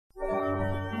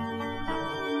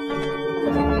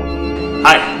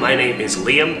My name is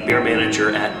Liam, beer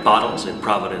manager at Bottles in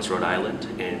Providence, Rhode Island,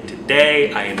 and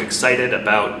today I am excited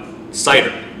about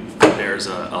cider. There's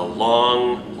a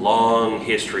long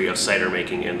history of cider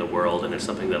making in the world, and it's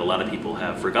something that a lot of people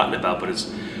have forgotten about, but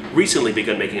has recently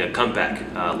begun making a comeback.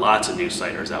 Lots of new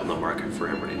ciders out in the market for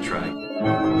everybody to try.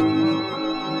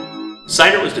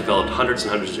 Cider was developed hundreds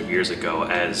and hundreds of years ago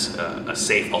as a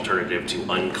safe alternative to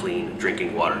unclean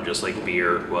drinking water, just like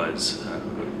beer was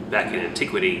back in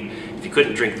antiquity. If you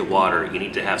couldn't drink the water, you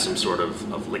need to have some sort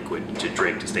of liquid to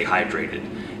drink to stay hydrated.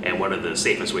 And one of the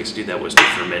safest ways to do that was to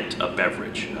ferment a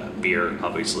beverage, beer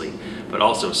obviously, but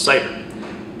also cider.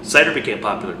 Cider became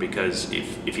popular because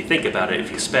if you think about it, if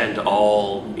you spend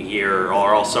all year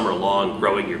or all summer long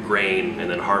growing your grain and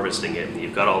then harvesting it, and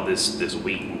you've got all this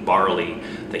wheat and barley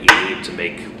that you need to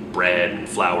make bread and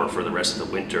flour for the rest of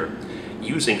the winter,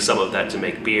 using some of that to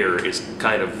make beer is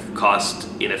kind of cost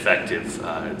ineffective.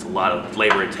 It's a lot of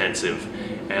labor intensive,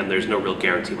 and there's no real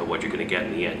guarantee about what you're going to get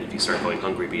in the end. If you start going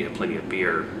hungry but you have plenty of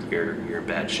beer, you're in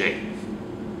bad shape.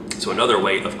 So another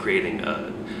way of creating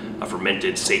a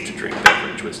fermented, safe-to-drink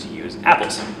beverage was to use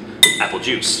apples, apple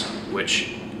juice,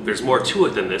 which there's more to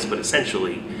it than this, but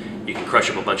essentially you can crush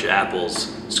up a bunch of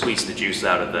apples, squeeze the juice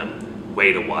out of them,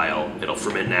 wait a while, it'll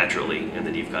ferment naturally, and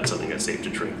then you've got something that's safe to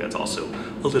drink that's also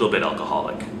a little bit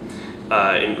alcoholic.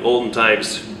 In olden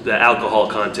times, the alcohol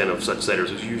content of such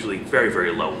ciders was usually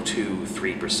very low,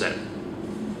 2–3%.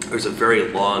 There's a very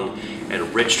long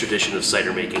and rich tradition of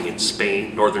cider making in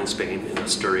Spain, northern Spain, in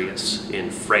Asturias, in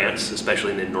France,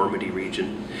 especially in the Normandy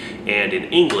region, and in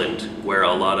England, where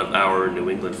a lot of our New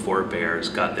England forebears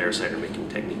got their cider making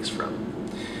techniques from.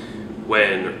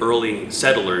 When early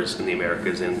settlers in the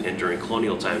Americas and during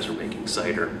colonial times were making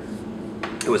cider,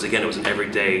 it was an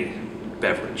everyday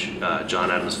beverage. John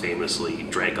Adams famously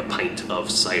drank a pint of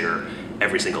cider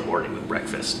every single morning with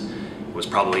breakfast. It was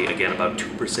probably, again, about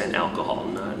 2% alcohol,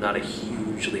 not a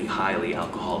hugely highly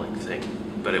alcoholic thing,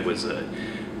 but it was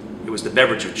the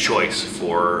beverage of choice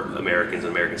for Americans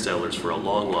and American settlers for a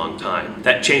long time.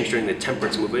 That changed during the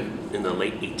temperance movement in the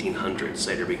late 1800s.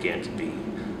 Cider began to be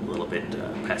a little bit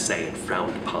passé and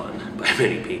frowned upon by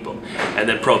many people. And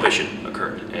then Prohibition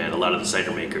occurred, and a lot of the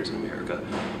cider makers in America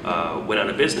went out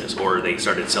of business, or they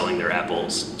started selling their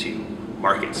apples to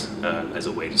markets as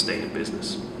a way to stay in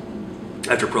business.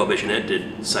 After Prohibition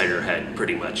ended, cider had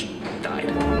pretty much died.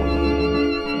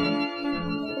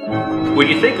 When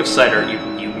you think of cider,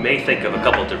 you may think of a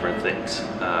couple different things.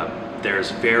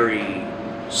 There's very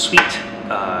sweet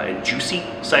and juicy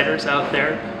ciders out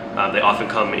there. They often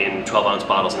come in 12-ounce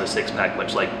bottles in a 6-pack,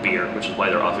 much like beer, which is why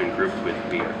they're often grouped with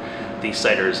beer. These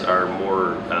ciders are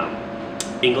more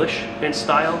English in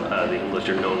style. The English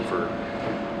are known for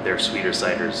their sweeter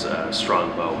ciders,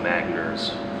 Strongbow,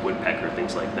 Magners, Woodpecker,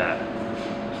 things like that.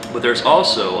 But there's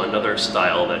also another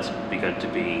style that's begun to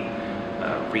be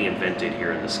reinvented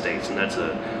here in the States, and that's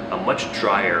a much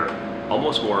drier,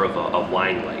 almost more of a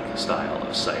wine-like style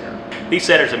of cider. These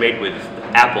ciders are made with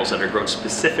apples that are grown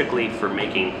specifically for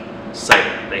making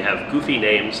cider. They have goofy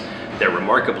names, they're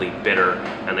remarkably bitter,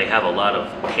 and they have a lot of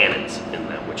tannins in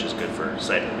them, which is good for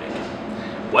cider making.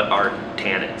 What are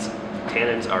tannins?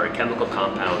 Tannins are a chemical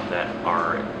compound that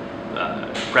are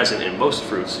present in most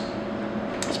fruits,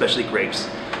 especially grapes,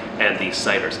 and these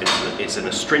ciders. It's an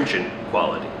astringent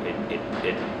quality.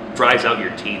 It dries out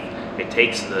your teeth, it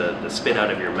takes the spit out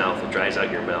of your mouth, it dries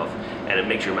out your mouth, and it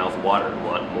makes your mouth water and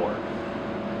want more.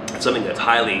 It's something that's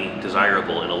highly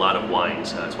desirable in a lot of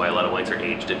wines. That's why a lot of wines are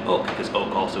aged in oak, because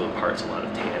oak also imparts a lot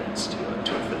of tannins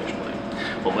to a finished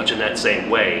wine. Well, much in that same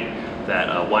way that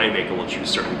a winemaker will choose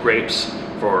certain grapes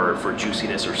for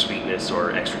juiciness or sweetness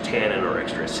or extra tannin or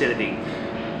extra acidity,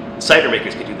 cider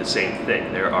makers can do the same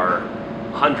thing. There are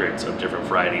hundreds of different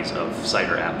varieties of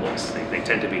cider apples. They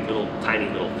tend to be tiny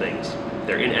little things.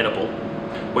 They're inedible.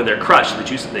 When they're crushed, the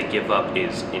juice that they give up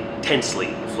is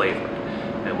intensely flavored.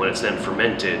 And when it's then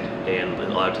fermented and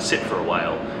allowed to sit for a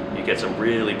while, you get some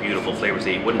really beautiful flavors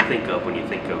that you wouldn't think of when you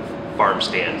think of farm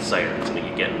stand cider. It's something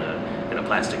you get in a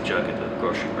plastic jug at the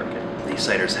grocery market. These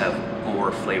ciders have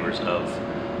more flavors of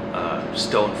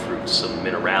stone fruits, some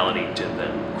minerality to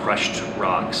them, crushed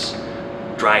rocks,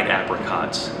 dried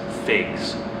apricots,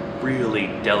 figs, really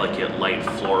delicate, light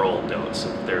floral notes.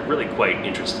 They're really quite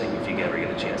interesting if you ever get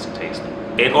a chance to taste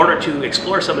them. In order to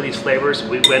explore some of these flavors,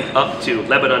 we went up to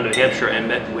Lebanon, New Hampshire, and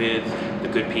met with the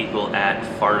good people at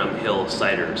Farnham Hill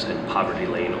Ciders and Poverty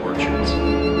Lane Orchards.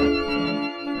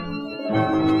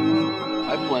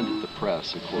 I blended the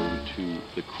press according to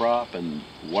the crop and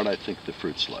what I think the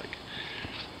fruit's like.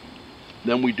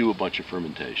 Then we do a bunch of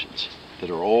fermentations that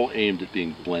are all aimed at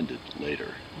being blended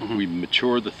later. We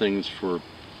mature the things for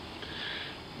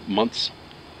months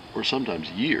or sometimes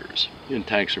years, in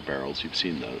tanks or barrels. You've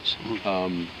seen those.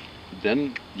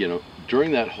 Then,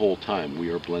 during that whole time, we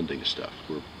are blending stuff.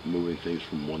 We're moving things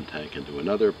from one tank into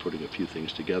another, putting a few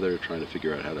things together, trying to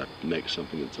figure out how to make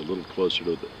something that's a little closer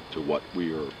to what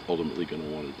we are ultimately going to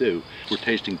want to do. We're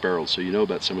tasting barrels, so you know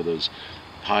about some of those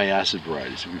high acid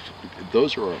varieties.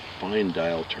 Those are our fine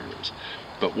dial turners.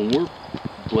 But when we're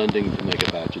blending to make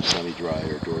a batch of semi-dry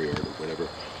or Doriart or whatever,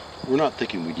 we're not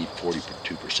thinking we need 42%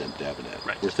 Dabinet.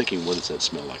 Right. We're thinking, what does that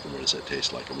smell like, and what does that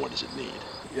taste like, and what does it need?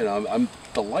 I'm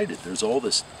delighted. There's all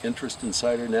this interest in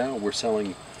cider now. We're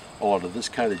selling a lot of this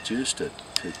kind of juice to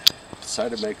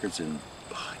cider makers in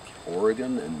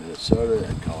Oregon and Minnesota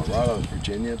and Colorado and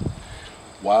Virginia,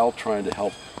 while trying to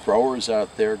help growers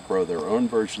out there grow their own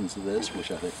versions of this,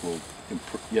 which I think will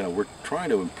improve. We're trying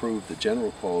to improve the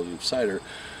general quality of cider.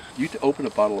 You open a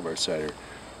bottle of our cider,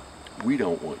 we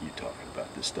don't want you talking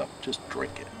about this stuff. Just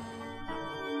drink it.